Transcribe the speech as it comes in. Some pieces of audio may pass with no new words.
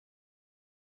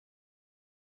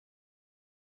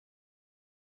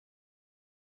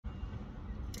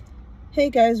Hey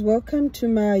guys, welcome to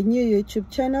my new YouTube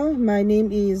channel. My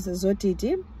name is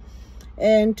UMGIDI,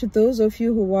 and to those of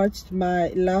you who watched my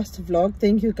last vlog,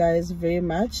 thank you guys very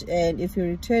much. And if you're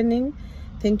returning,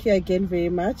 thank you again very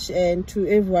much. And to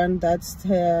everyone that's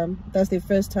the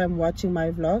first time watching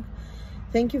my vlog,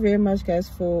 thank you very much guys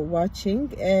for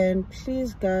watching. And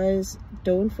please guys,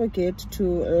 don't forget to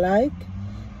like,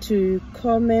 to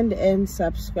comment and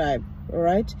subscribe. All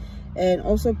right, and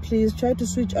also please try to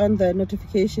switch on the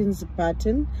notifications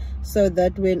button so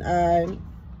that when I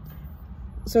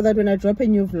drop a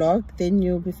new vlog, then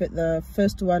you'll be the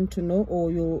first one to know,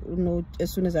 or you'll know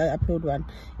as soon as I upload one,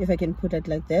 if I can put it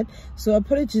like that. So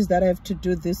apologies that I have to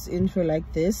do this intro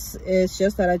like this. It's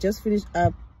just that I just finished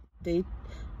I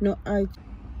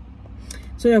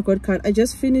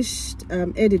just finished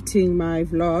editing my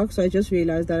vlog, so I just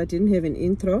realized that I didn't have an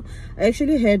intro. I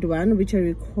actually had one which I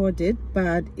recorded,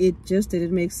 but it just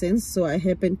didn't make sense, so I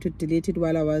happened to delete it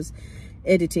while I was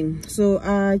editing. So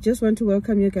I just want to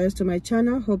welcome you guys to my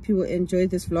channel. Hope you will enjoy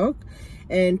this vlog,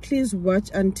 and please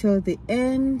watch until the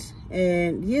end.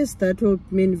 And yes, that will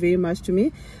mean very much to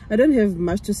me. I don't have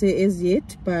much to say as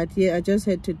yet, but yeah, I just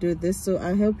had to do this. So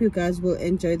I hope you guys will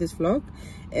enjoy this vlog,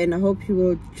 and I hope you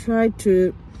will try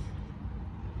to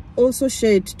also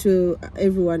share it to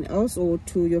everyone else, or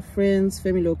to your friends,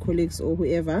 family or colleagues or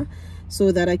whoever,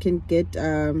 so that I can get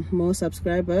more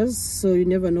subscribers. So you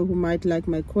never know who might like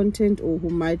my content or who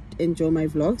might enjoy my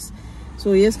vlogs.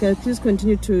 So yes guys, please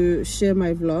continue to share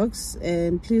my vlogs,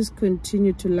 and please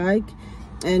continue to like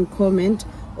and comment.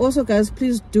 Also guys,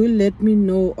 please do let me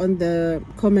know on the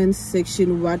comments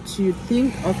section what you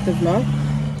think of the vlog.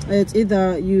 It's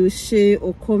either you share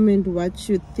or comment what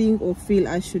you think or feel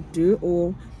I should do,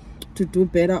 or to do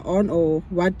better on, or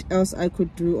what else I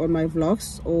could do on my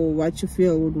vlogs, or what you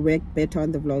feel would work better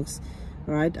on the vlogs.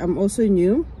 All right, I'm also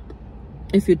new,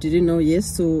 if you didn't know. Yes,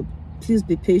 so please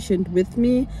be patient with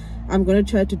me. I'm gonna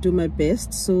try to do my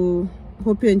best. So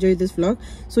hope you enjoy this vlog.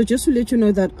 So just to let you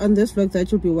know that on this vlog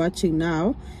that you'll be watching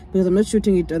now, because I'm not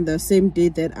shooting it on the same day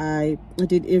that I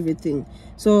did everything,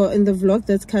 so in the vlog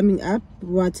that's coming up,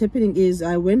 what's happening is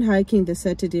I went hiking the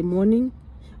Saturday morning.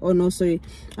 Oh no, sorry,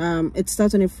 it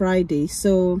starts on a Friday,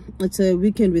 so it's a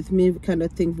weekend with me kind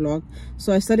of thing vlog.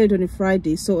 So I started on a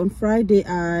Friday. So on Friday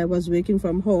I was working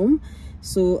from home,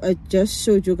 so I just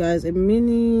showed you guys a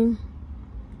mini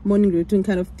morning routine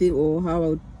kind of thing, or how I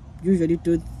would usually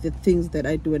do the things that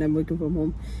I do when I'm working from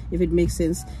home, if it makes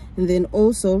sense. And then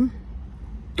also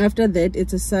after that,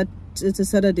 it's a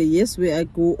Saturday, yes, where I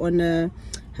go on a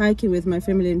hiking with my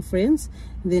family and friends.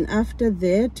 Then after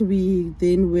that, we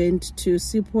then went to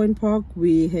Sea Point Park.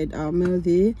 We had our meal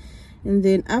there, and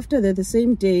then after that, the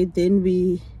same day, then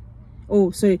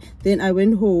then I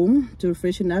went home to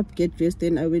freshen up, get dressed.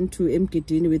 Then I went to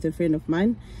UMGIDI with a friend of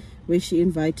mine, where she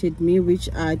invited me, which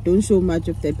I don't show much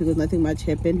of that because nothing much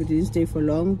happened. We didn't stay for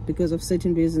long because of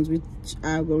certain reasons which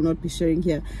I will not be sharing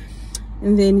here.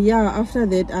 And then yeah, after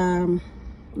that,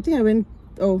 I think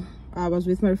I was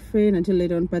with my friend until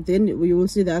later on, but then we will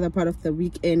see the other part of the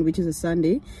weekend, which is a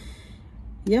Sunday.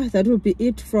 Yeah, that will be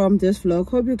it from this vlog.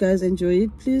 Hope you guys enjoy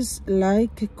it. Please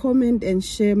like, comment and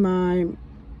share my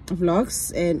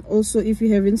vlogs. And also, if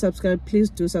you haven't subscribed, please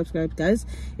do subscribe guys.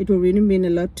 It will really mean a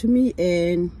lot to me.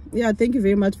 And yeah, thank you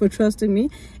very much for trusting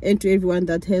me, and to everyone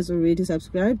that has already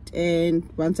subscribed. And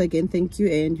once again, thank you,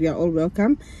 and you are all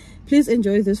welcome. Please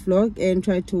enjoy this vlog and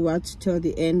try to watch till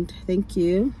the end. Thank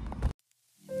you.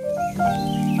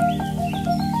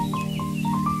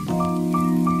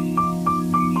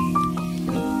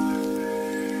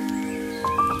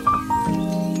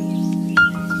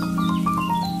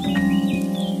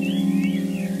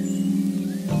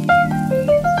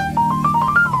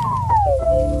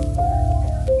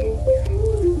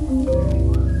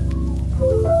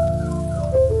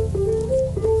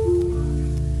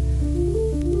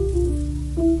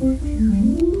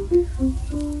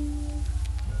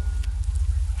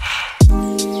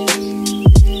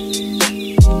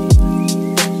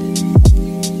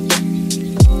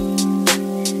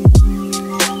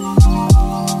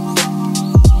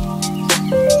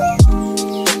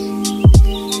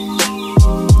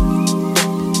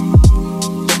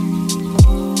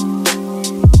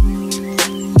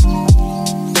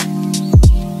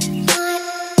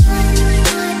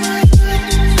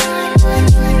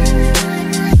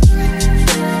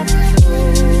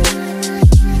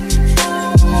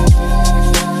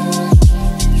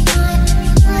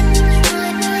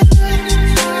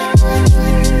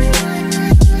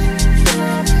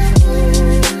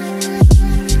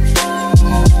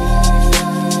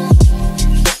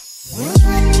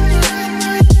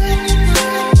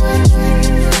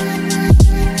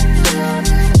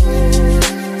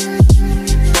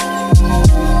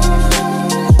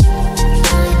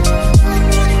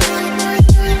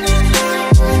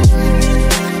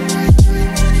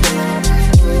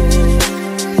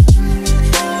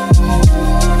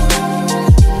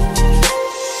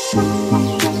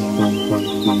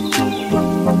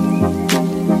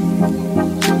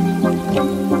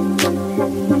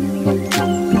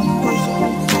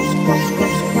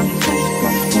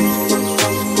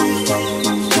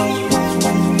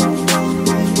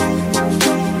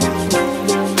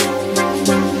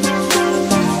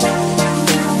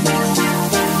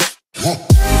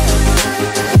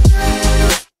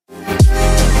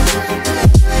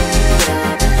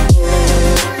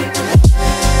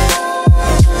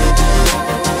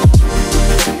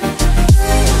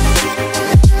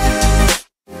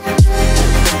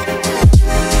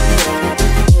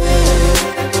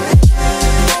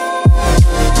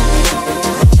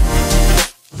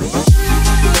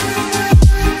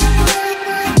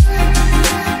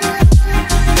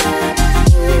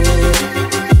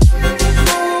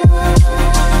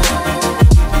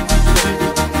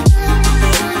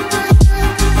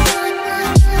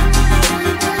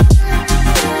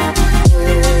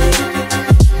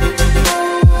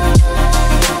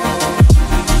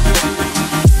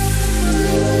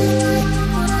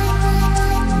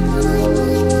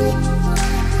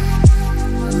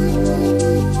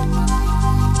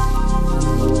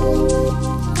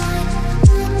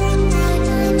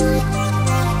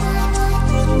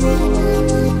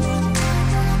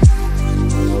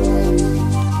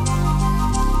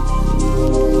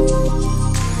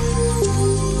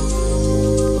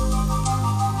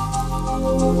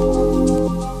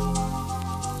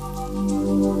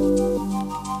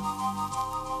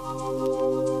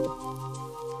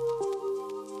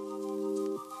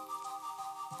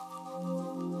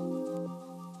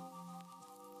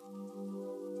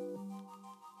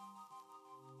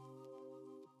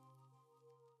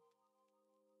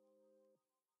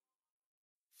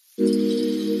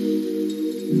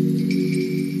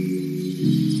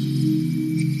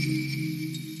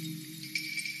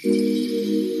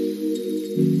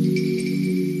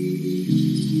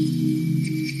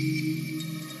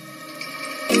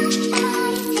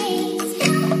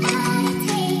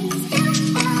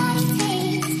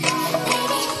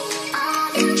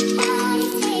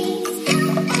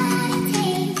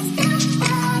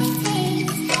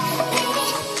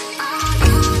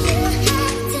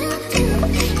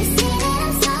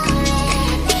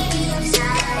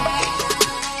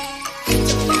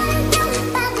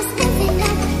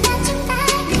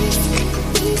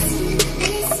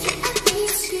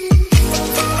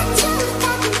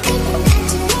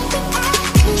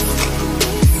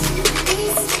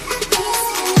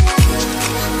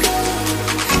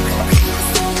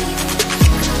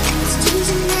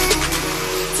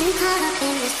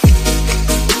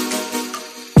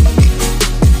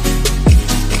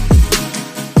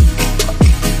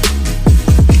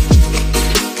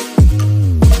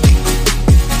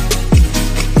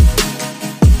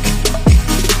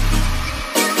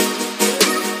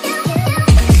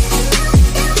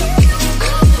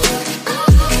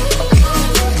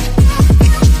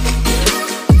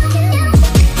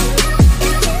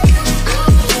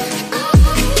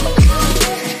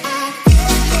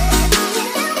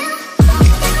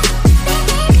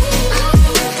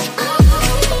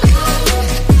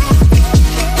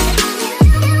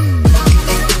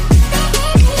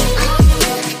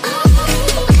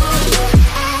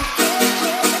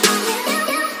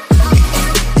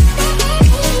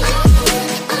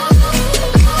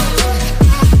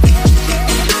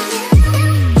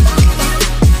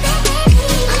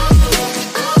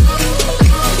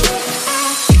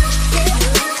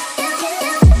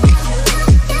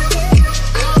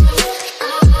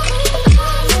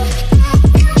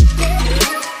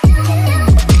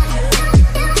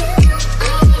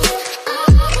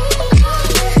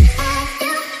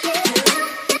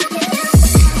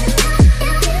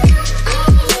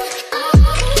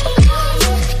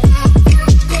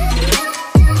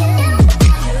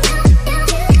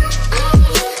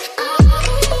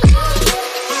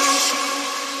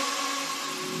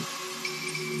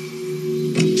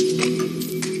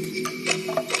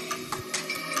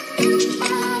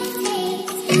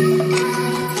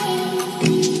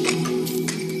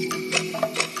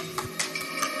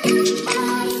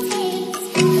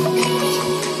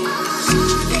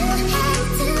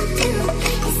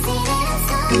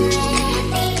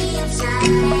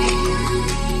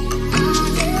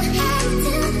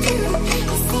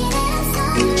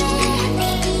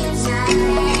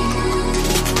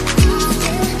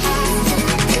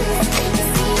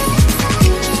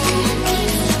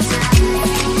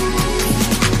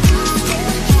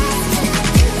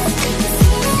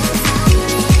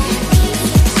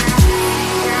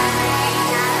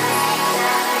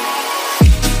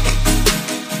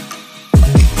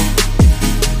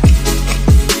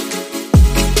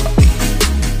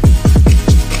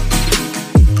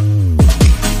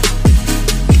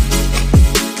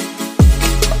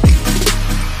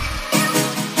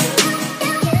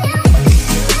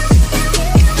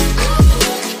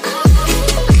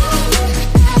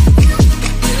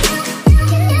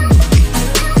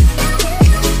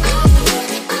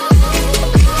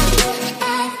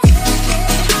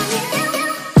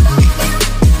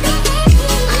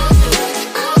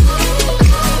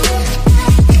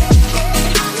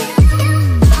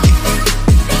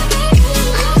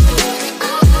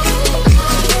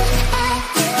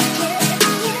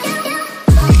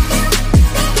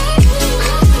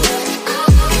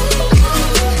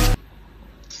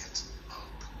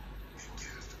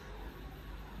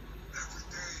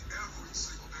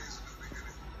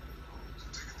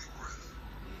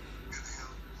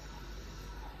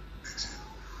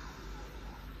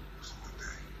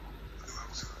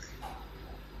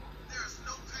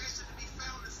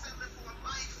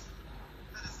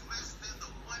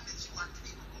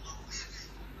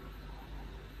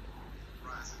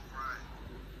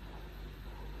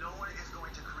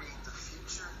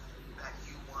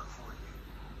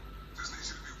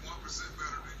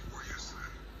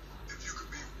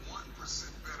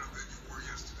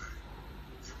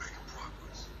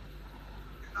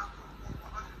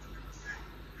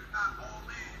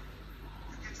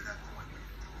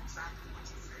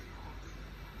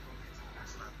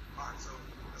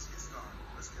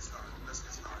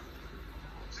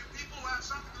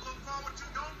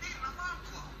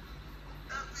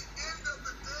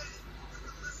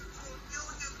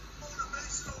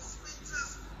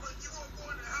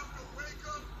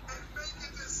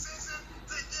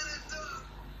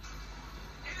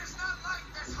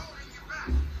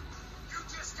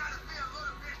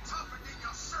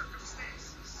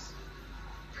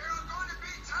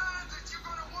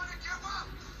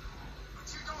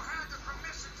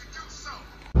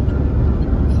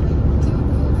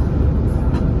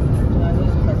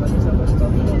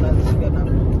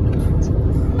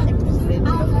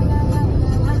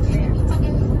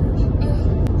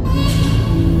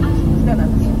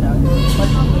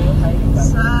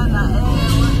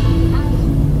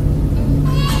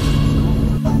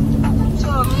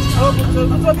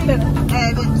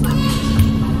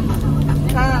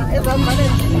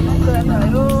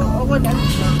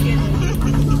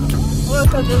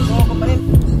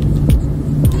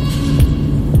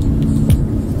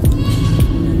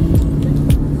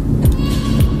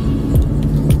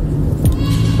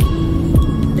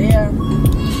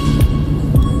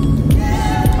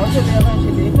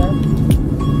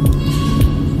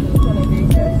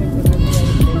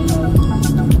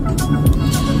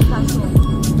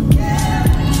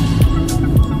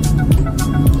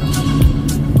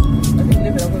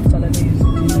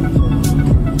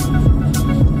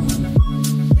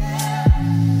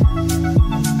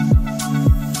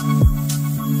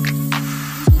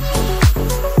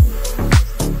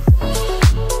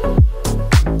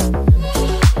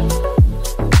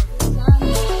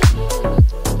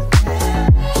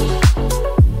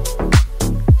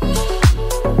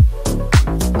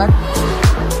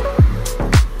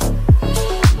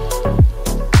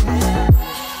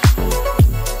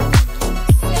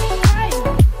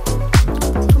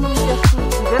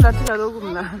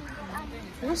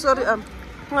 Sorry,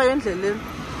 ungayendleleni.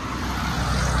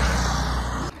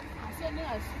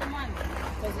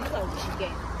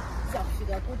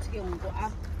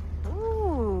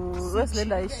 Ooh, where's the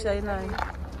light shining?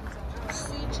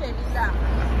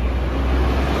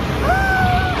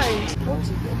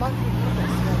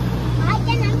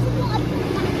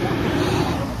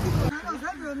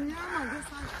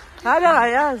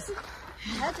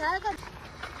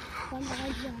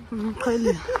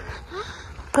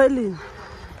 Kaale.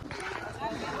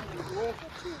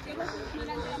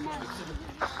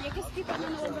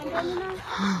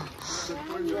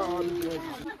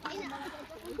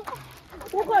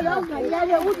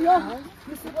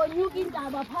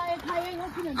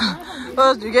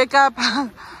 Oh, you get up.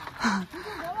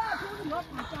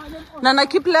 Nana,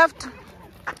 keep left.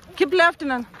 Keep left,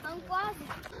 Nana.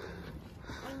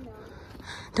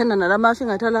 Then another machine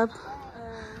at a lap.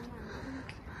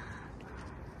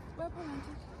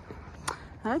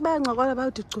 I bang all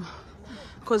about it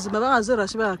because Baba has a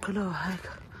rush back.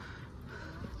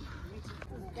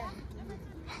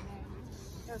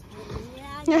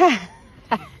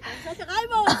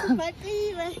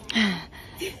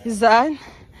 Zan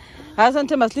hasn't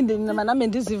Maslin in the Manam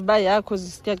and this if by ya because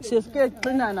it's scared. Cake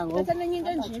banana.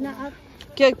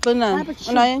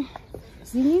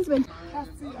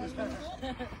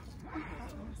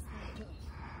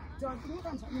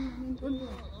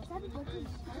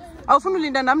 Au from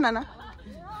Linda Nam Nana?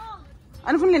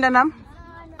 And from Linda Nam?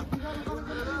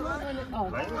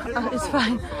 Oh, it's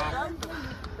fine.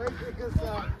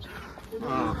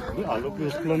 I look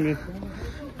this plummy.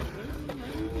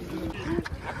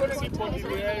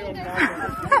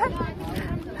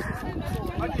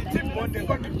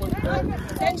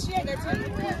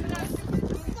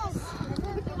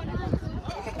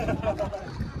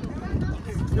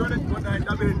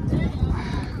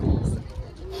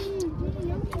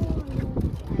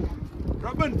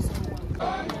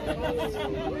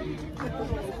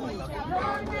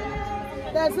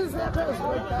 This is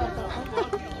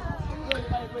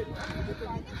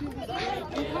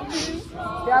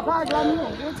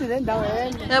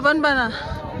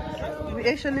we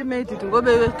actually made it. Go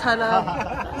baby, Kaale.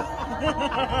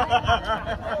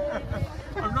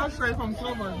 I'm not sure if I'm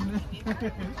clever.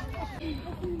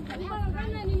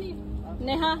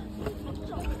 Neha,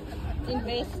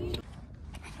 invest.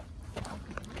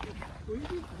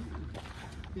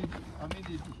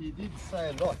 He did say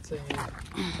a lot. So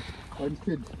one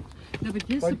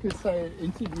could say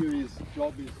interview his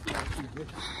job is to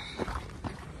invest.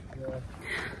 Yeah.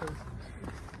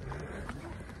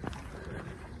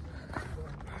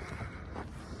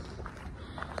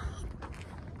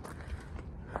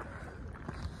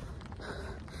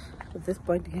 At this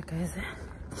point here, guys,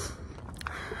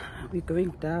 we're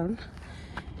going down,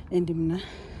 and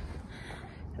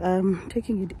I'm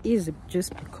taking it easy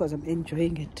just because I'm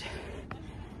enjoying it.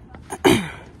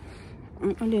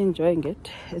 I'm only enjoying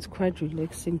it. It's quite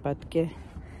relaxing, but yeah,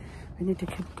 we need to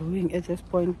keep going at this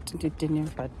point,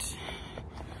 but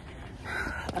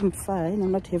I'm fine.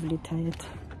 I'm not heavily tired.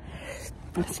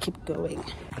 Let's keep going.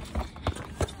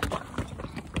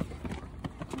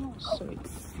 So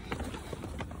it's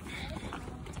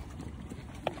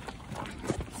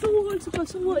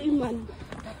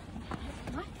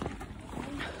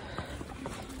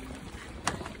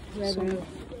Let's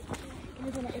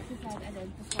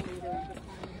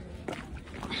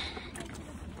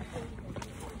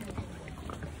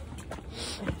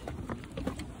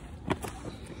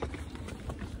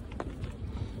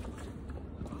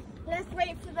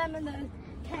wait for them in the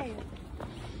cave.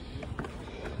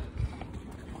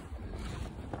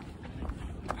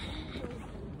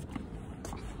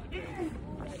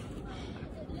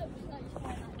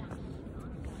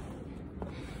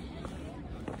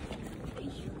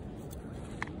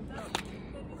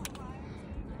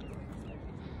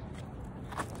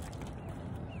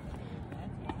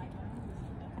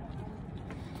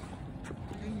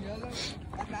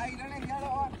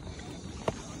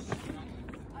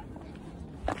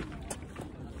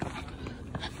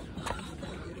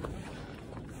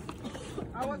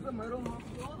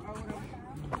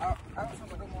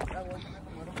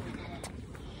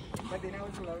 But then I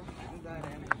was low. I'm glad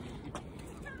at it.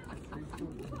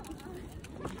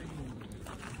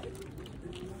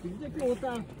 Did you take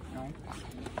water? No.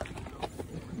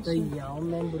 The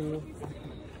young man, bro.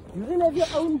 You didn't have your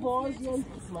own balls, man.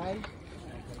 It's mine.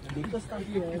 Big stuff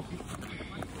here.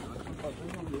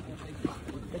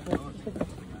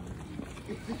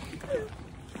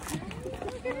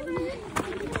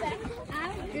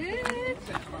 I'm good.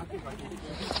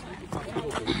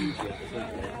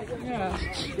 Yeah.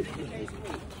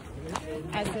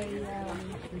 As a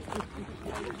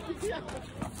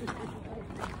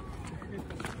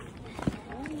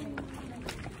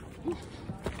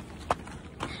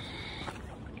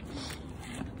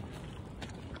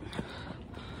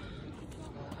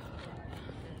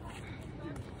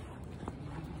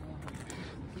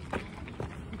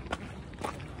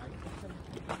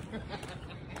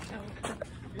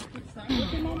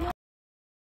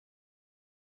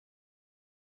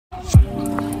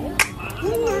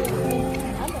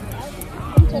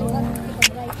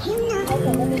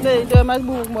Ndio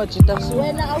mazibu moja tafsiri.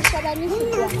 wena awusabanisi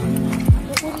kwa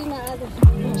ukulina alo.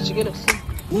 Shikela kusi.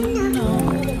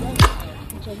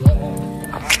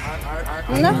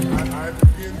 Na?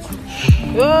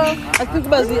 Yo, I think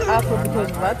bazi afro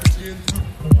because what?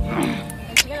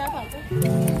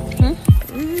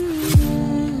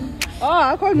 Oh,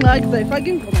 akho ngxaki sayifaka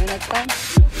ingoma yena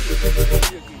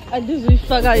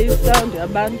andizuyifaka isound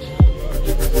yabantu.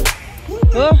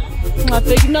 Oh,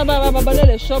 ngabheka inaba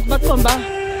babalele shop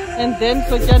baqomba and then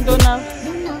sotya ntona.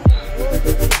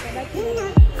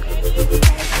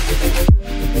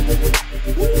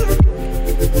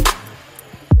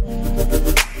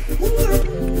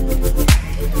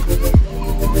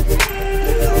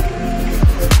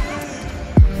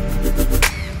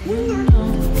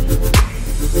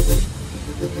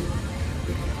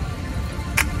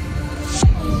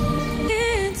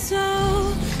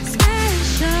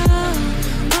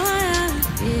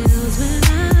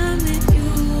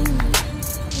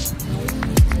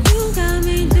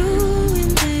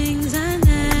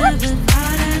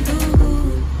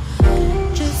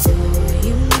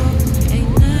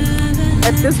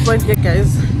 At this point, yeah,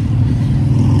 guys,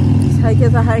 hike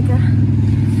is a hiker.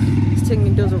 Staying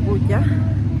indoors of wood, yeah.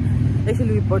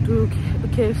 Actually, we bought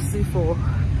KFC for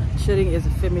sharing as a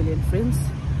family and friends.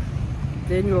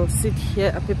 Then we'll sit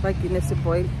here at Pepper Guinness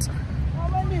Point.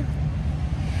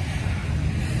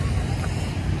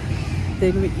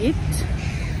 Then we eat.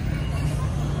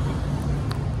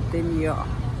 Then yeah.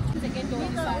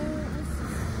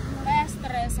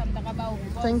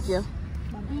 Thank you.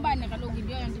 Umbane kaloku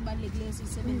into yonke ibalulekileyo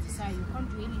esiyisebenzisayo. You can't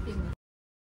do anything.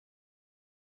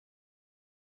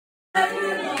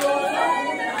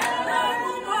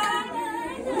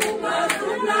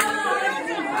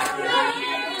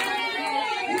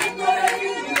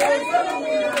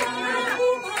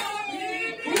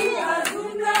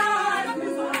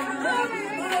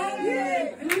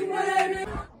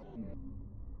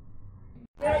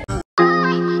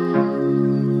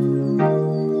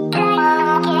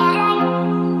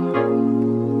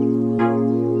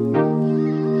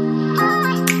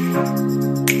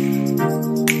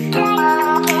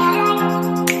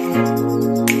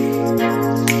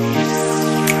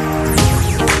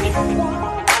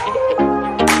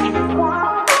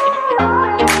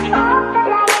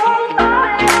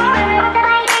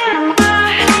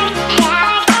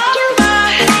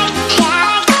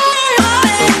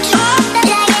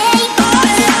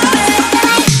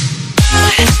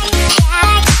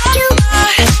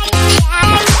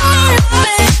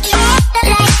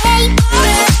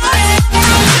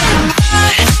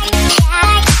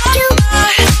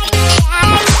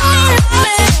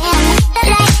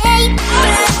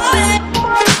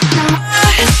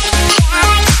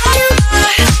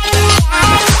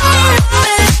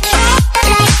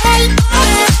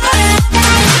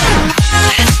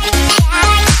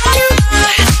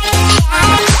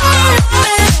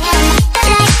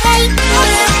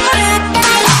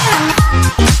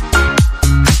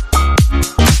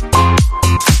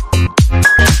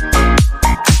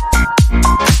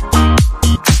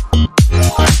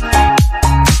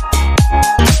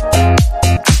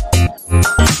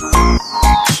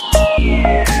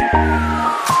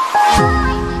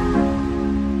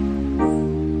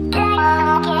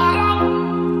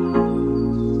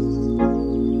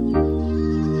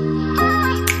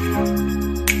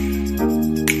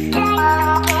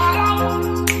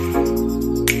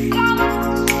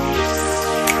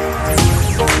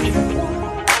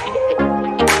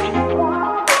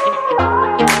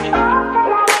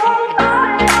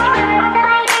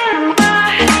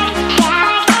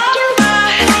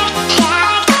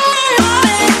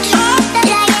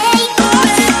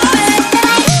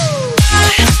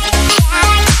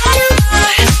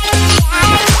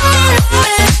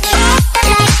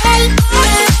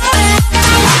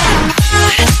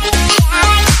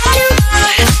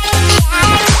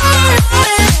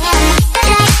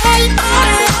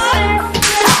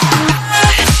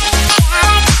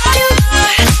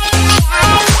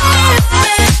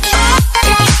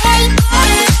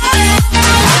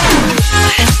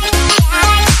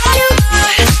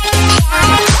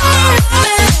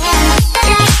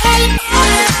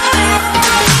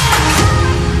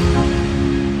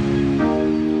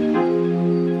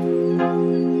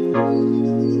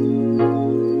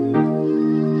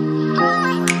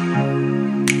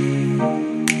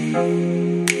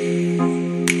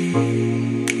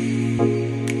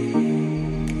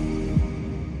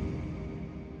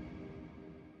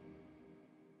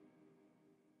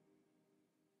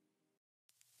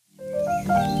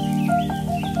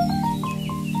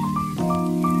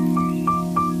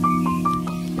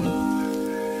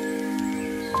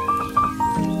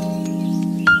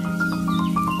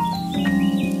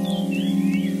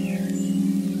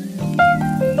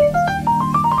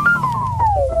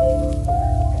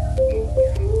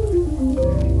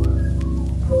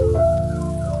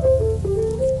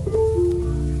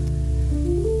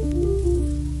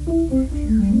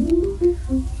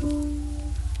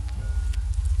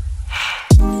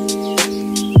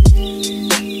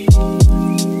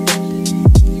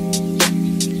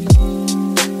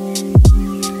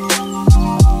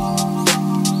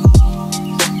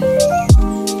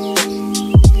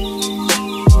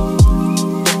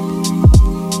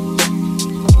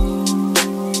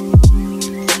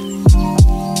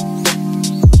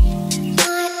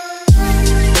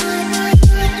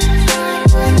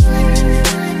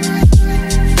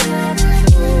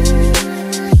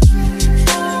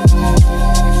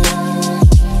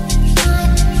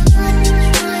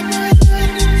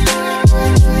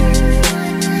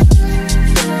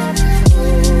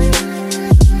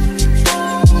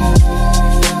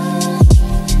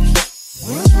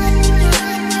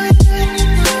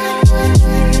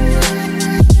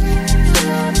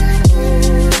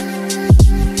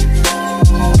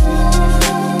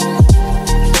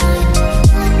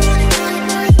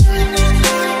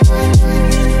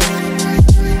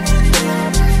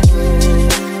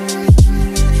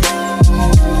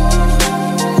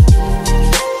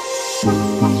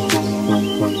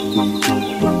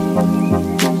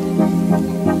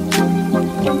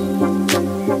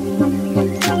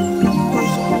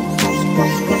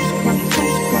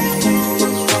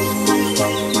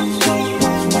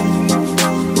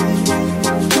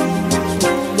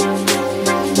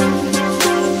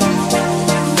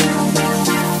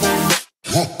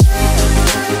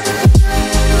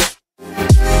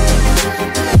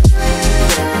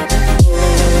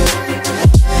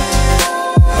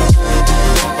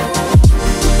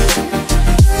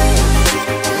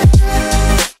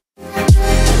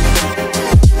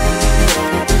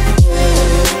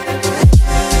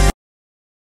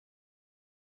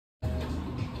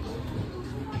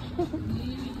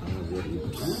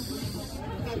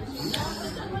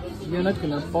 you're not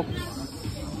gonna focus.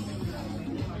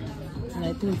 And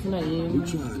I think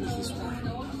which one is this one?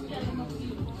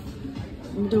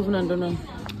 I don't know.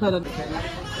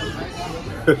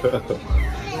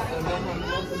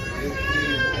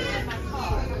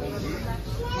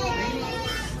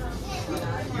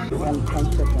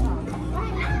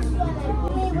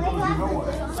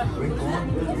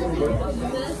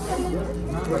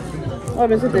 Oh,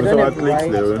 but they don't have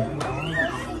white.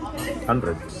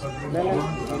 100.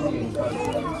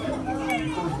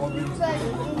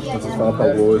 Dat is wel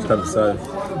gewoon is kan zijn.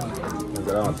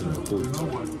 Dat is natuurlijk goed.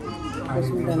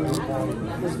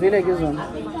 Dat is weer gezond.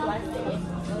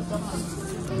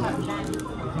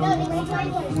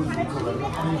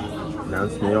 Nou,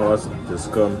 het is niet als de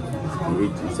scum. Die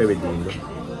eet 17.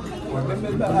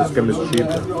 The scum is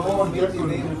cheaper.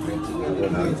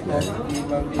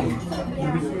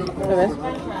 Evet.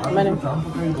 Benim.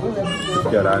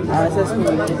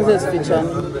 Ses feature.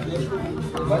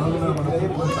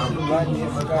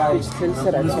 Still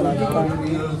selection of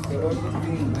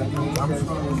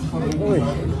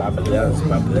Babbelas.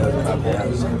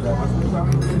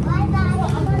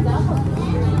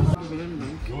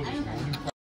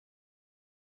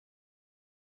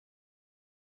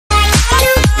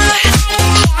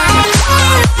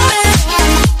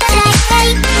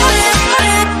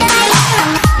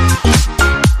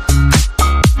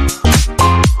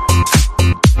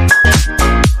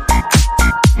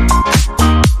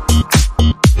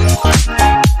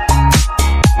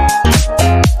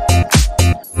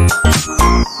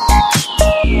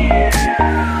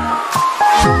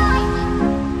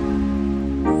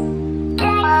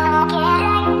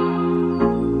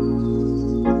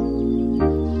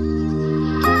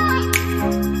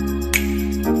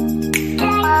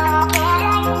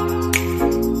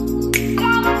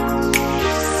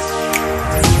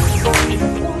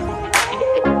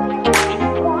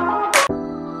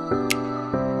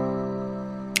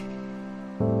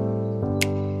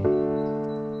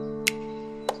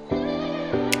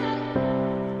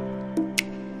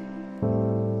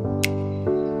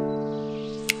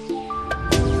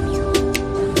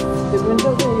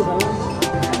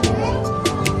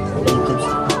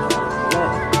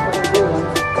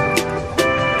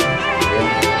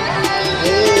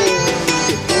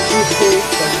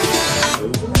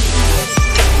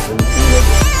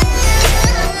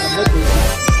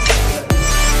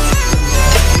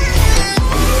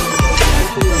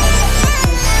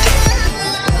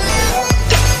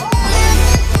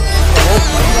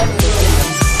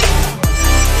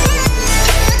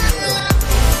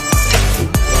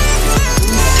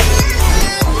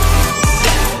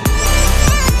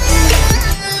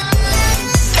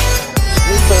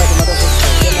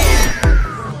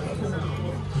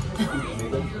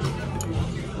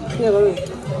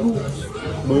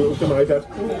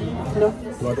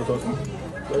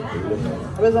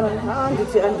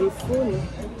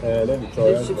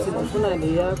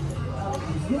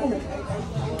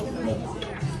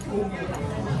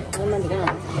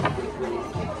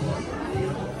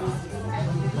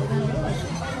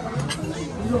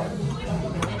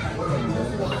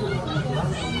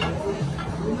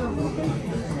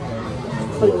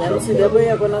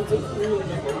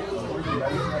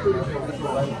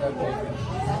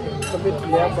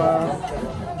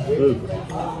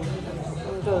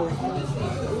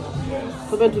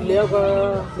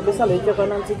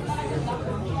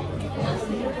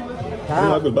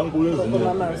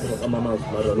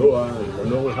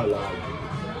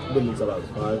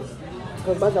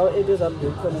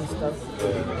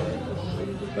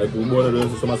 Like we bought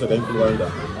it so much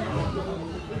influenza.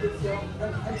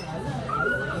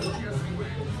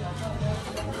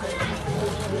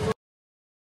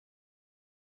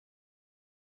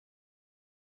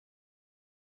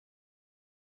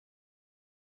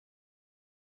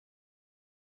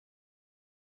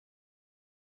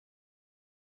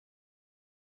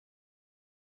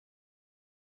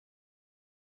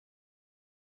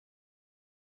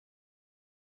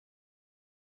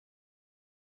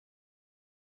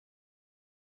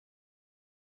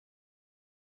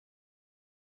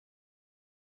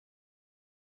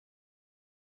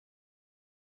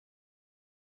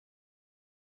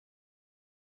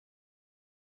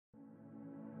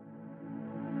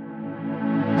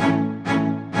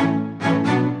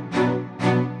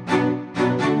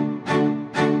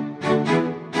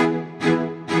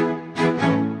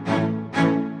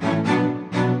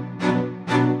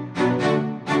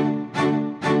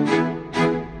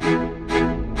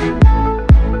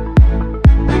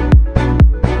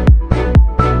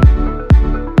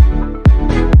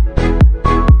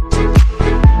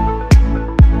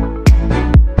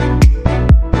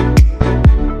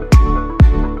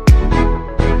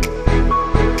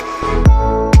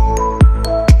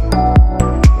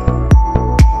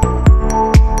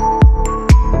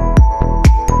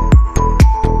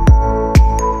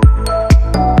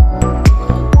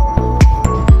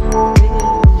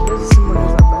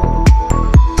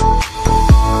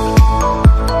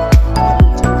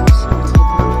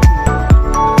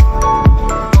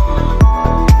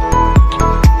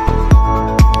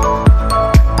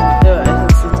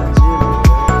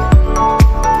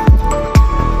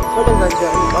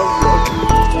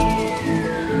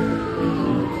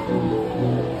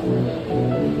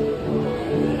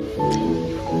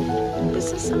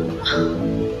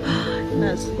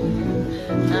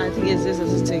 I think it's this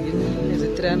is taking is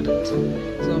it 300. So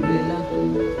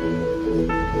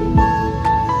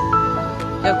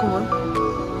yeah, come on.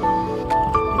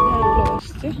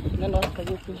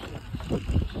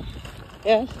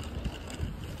 Yes.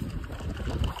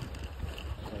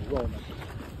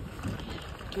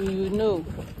 Do you know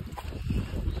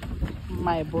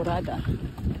my brother?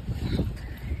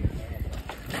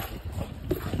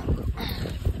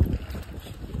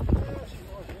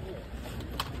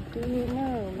 Do you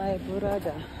know my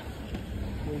brother?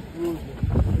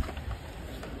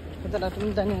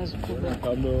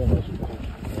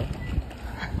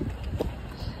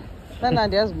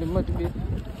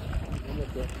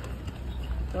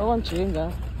 I want to ring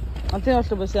her. I think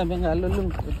I'll be saying a little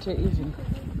bit even.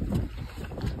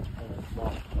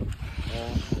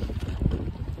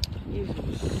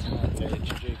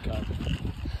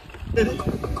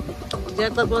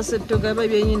 Jaka kwa setu gaba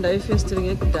bienyi nda ifestring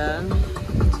it down.